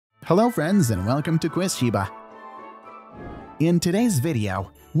Hello friends and welcome to Quiz Shiba. In today's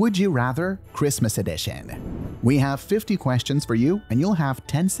video, Would You Rather Christmas Edition. We have 50 questions for you and you'll have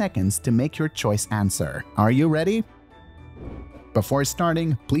 10 seconds to make your choice answer. Are you ready? Before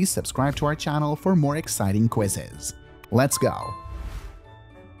starting, please subscribe to our channel for more exciting quizzes. Let's go!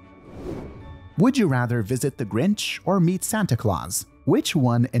 Would you rather visit the Grinch or meet Santa Claus? Which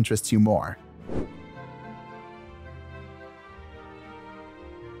one interests you more?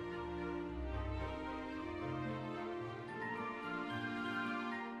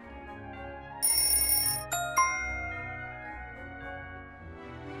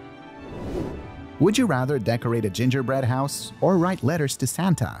 Would you rather decorate a gingerbread house or write letters to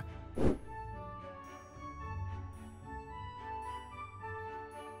Santa?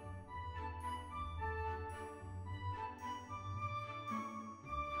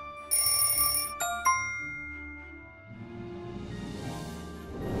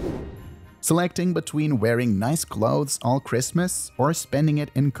 Selecting between wearing nice clothes all Christmas or spending it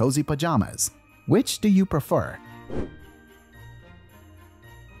in cozy pajamas. Which do you prefer?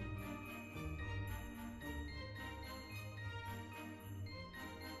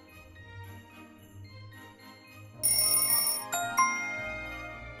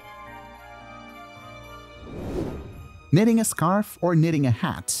 Knitting a scarf or knitting a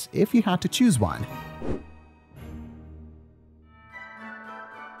hat, if you had to choose one?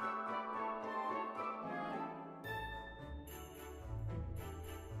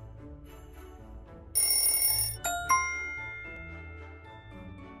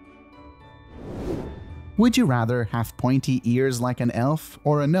 Would you rather have pointy ears like an elf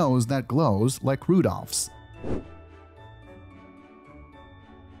or a nose that glows like Rudolph's?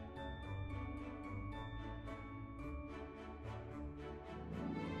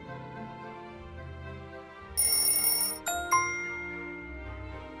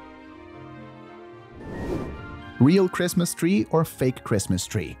 Real Christmas tree or fake Christmas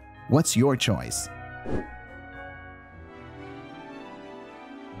tree? What's your choice?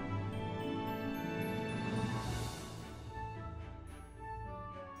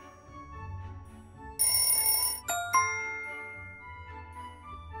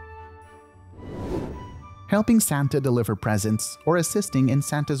 Helping Santa deliver presents or assisting in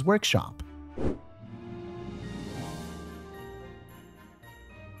Santa's workshop?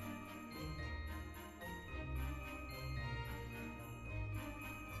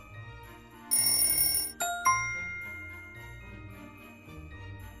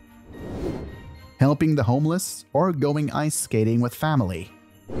 Helping the homeless or going ice skating with family?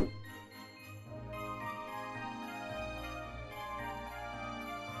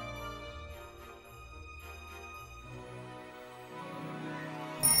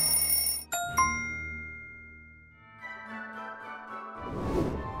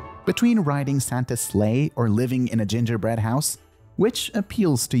 Between riding Santa's sleigh or living in a gingerbread house, which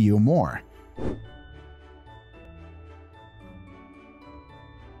appeals to you more?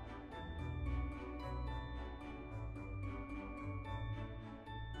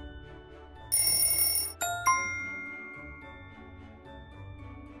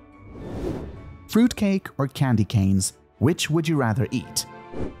 Fruitcake or candy canes, which would you rather eat?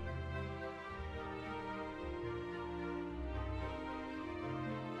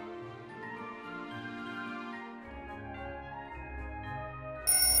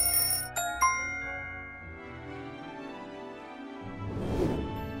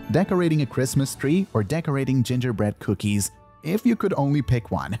 Decorating a Christmas tree or decorating gingerbread cookies, if you could only pick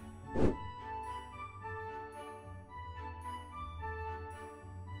one?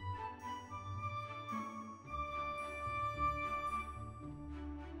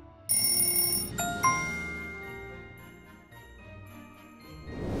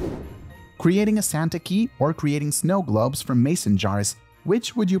 Creating a Santa key or creating snow globes from mason jars,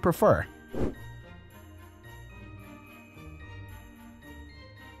 which would you prefer?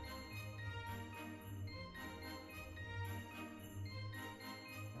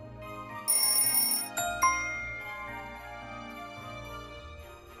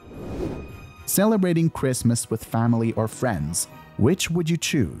 Celebrating Christmas with family or friends, which would you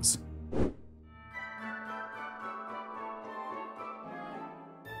choose?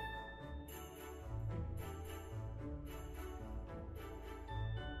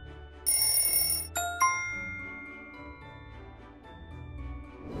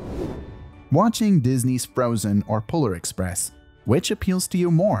 Watching Disney's Frozen or Polar Express, which appeals to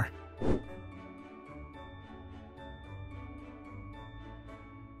you more?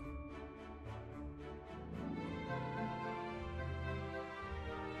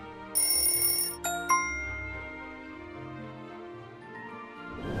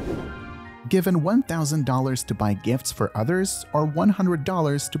 Given $1,000 to buy gifts for others or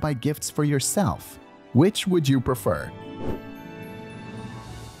 $100 to buy gifts for yourself, which would you prefer?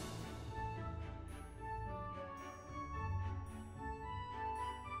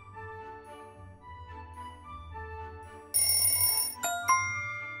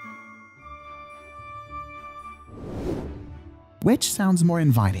 Which sounds more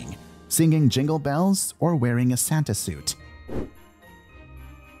inviting, singing Jingle Bells or wearing a Santa suit?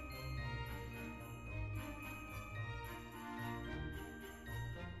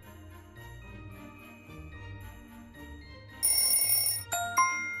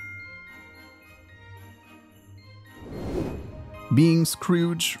 Being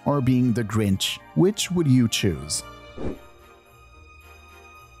Scrooge or being the Grinch, which would you choose?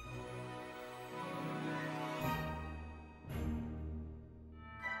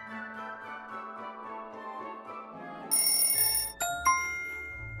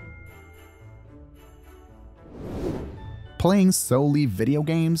 Playing solely video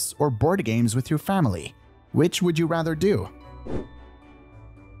games or board games with your family, which would you rather do?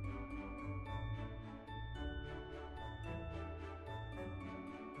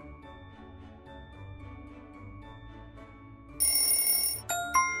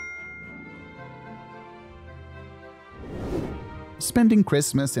 Spending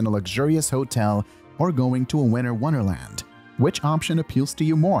Christmas in a luxurious hotel or going to a winter wonderland, which option appeals to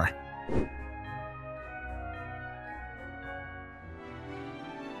you more?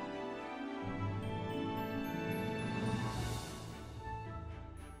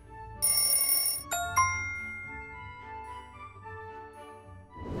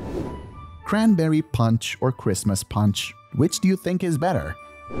 Cranberry punch or Christmas punch, which do you think is better?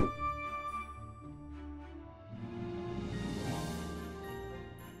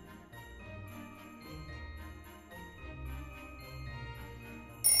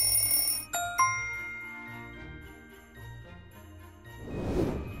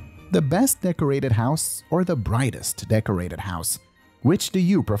 The best decorated house or the brightest decorated house? Which do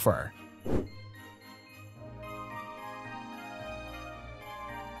you prefer?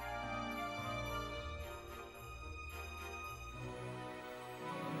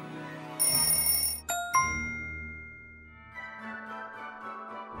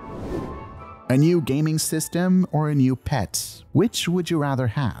 A new gaming system or a new pet? Which would you rather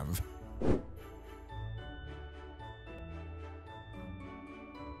have?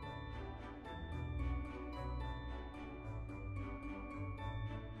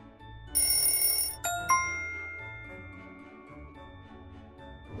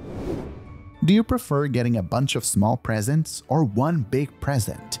 Do you prefer getting a bunch of small presents or one big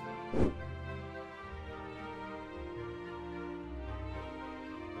present?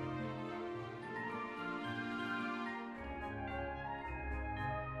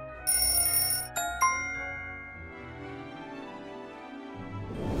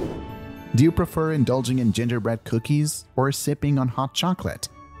 Do you prefer indulging in gingerbread cookies or sipping on hot chocolate?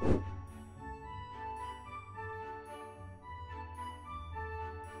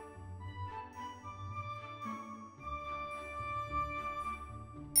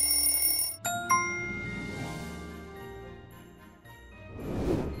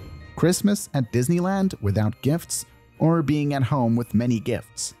 Christmas at Disneyland without gifts or being at home with many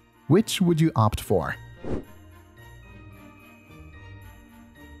gifts? Which would you opt for?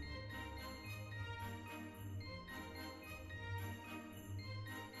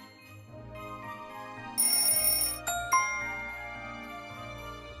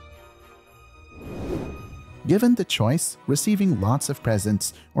 Given the choice, receiving lots of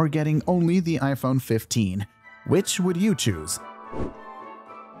presents or getting only the iPhone 15, which would you choose?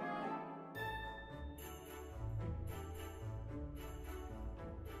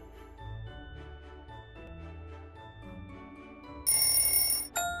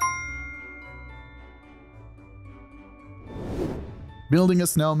 Building a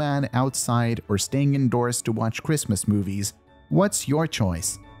snowman outside or staying indoors to watch Christmas movies? What's your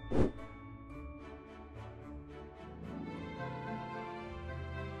choice?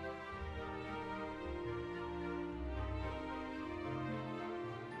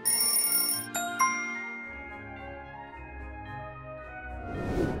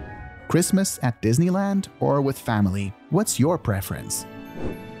 Christmas at Disneyland or with family? What's your preference?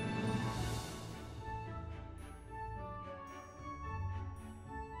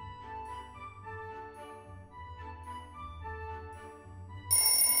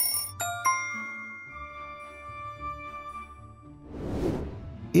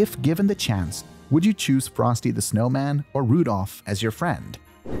 If given the chance, would you choose Frosty the Snowman or Rudolph as your friend?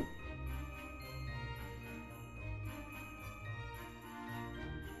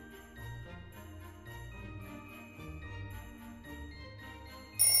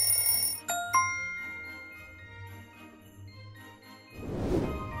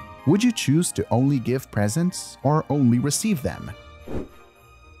 Would you choose to only give presents or only receive them?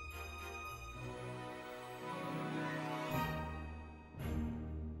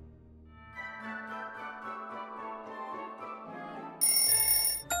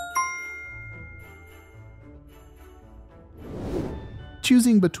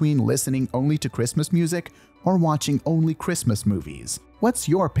 Choosing between listening only to Christmas music or watching only Christmas movies. What's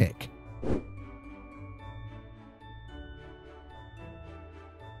your pick?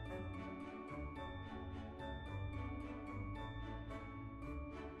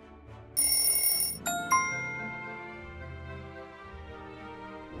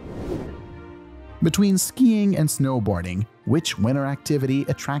 Between skiing and snowboarding, which winter activity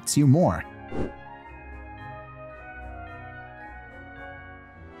attracts you more?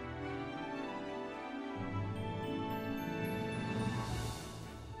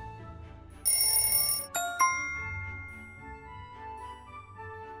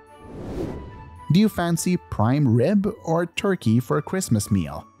 Do you fancy prime rib or turkey for a Christmas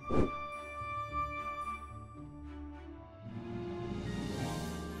meal?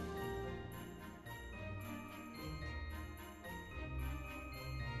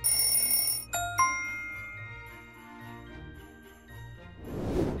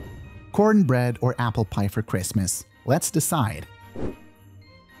 Cornbread or apple pie for Christmas? Let's decide.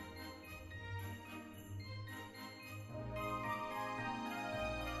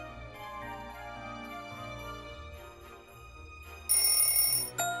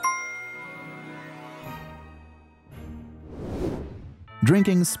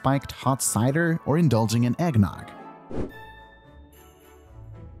 Drinking spiked hot cider or indulging in eggnog?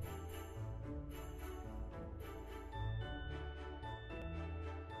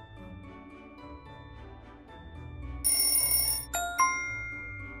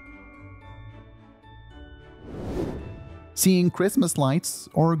 Seeing Christmas lights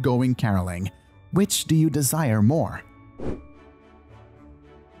or going caroling? Which do you desire more?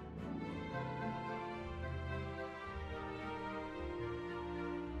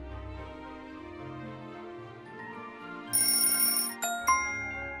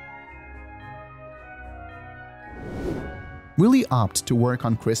 Will you opt to work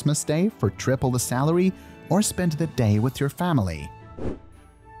on Christmas Day for triple the salary or spend the day with your family?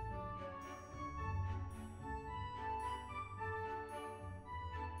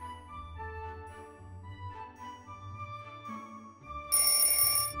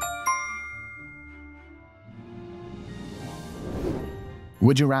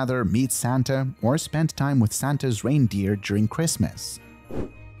 Would you rather meet Santa or spend time with Santa's reindeer during Christmas?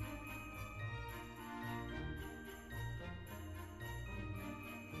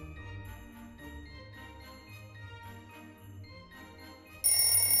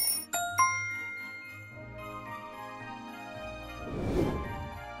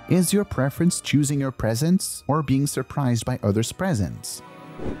 Is your preference choosing your presents or being surprised by others' presents?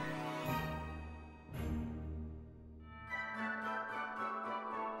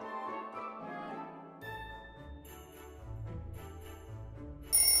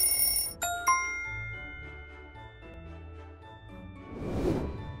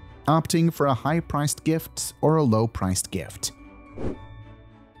 Opting for a high-priced gift or a low-priced gift?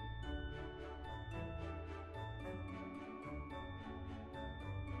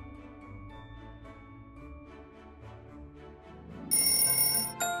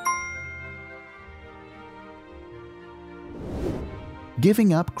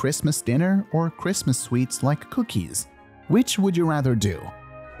 Giving up Christmas dinner or Christmas sweets like cookies? Which would you rather do?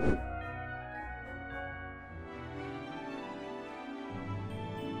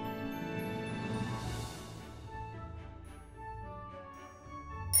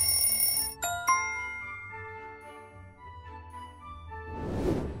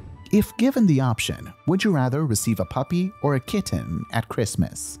 If given the option, would you rather receive a puppy or a kitten at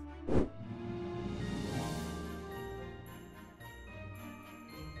Christmas?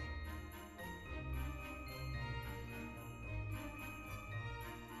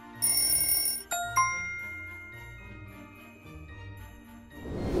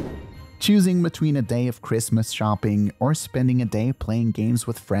 Choosing between a day of Christmas shopping or spending a day playing games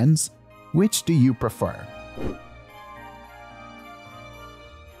with friends? Which do you prefer?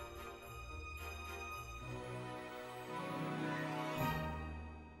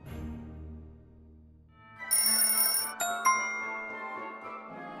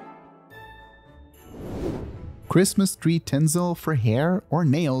 Christmas tree tinsel for hair or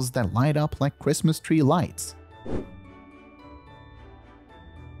nails that light up like Christmas tree lights?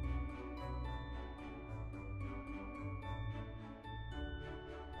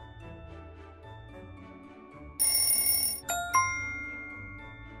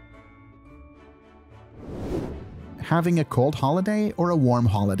 Having a cold holiday or a warm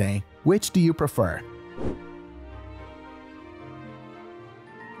holiday? Which do you prefer?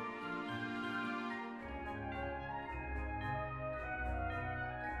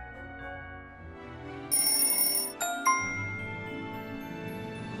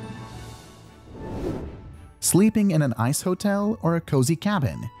 Sleeping in an ice hotel or a cozy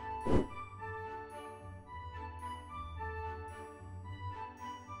cabin?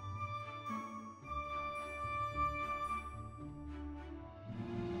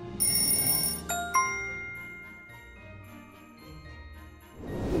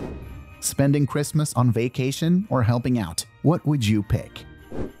 Spending Christmas on vacation or helping out? What would you pick?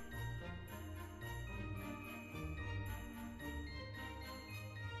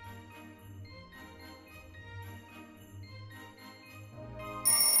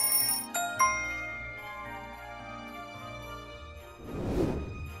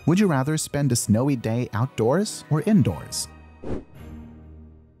 Would you rather spend a snowy day outdoors or indoors?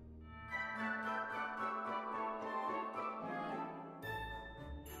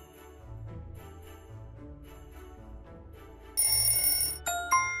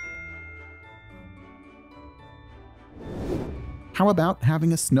 How about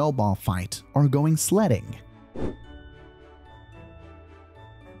having a snowball fight or going sledding?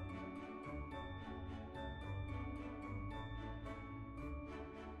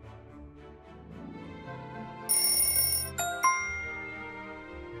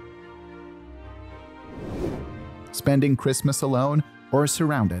 Spending Christmas alone or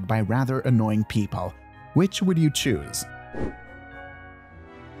surrounded by rather annoying people? Which would you choose?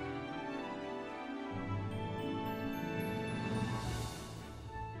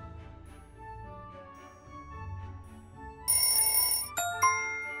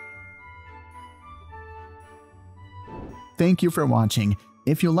 Thank you for watching.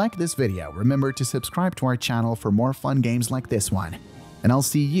 If you like this video, remember to subscribe to our channel for more fun games like this one. And I'll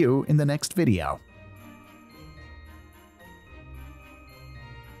see you in the next video.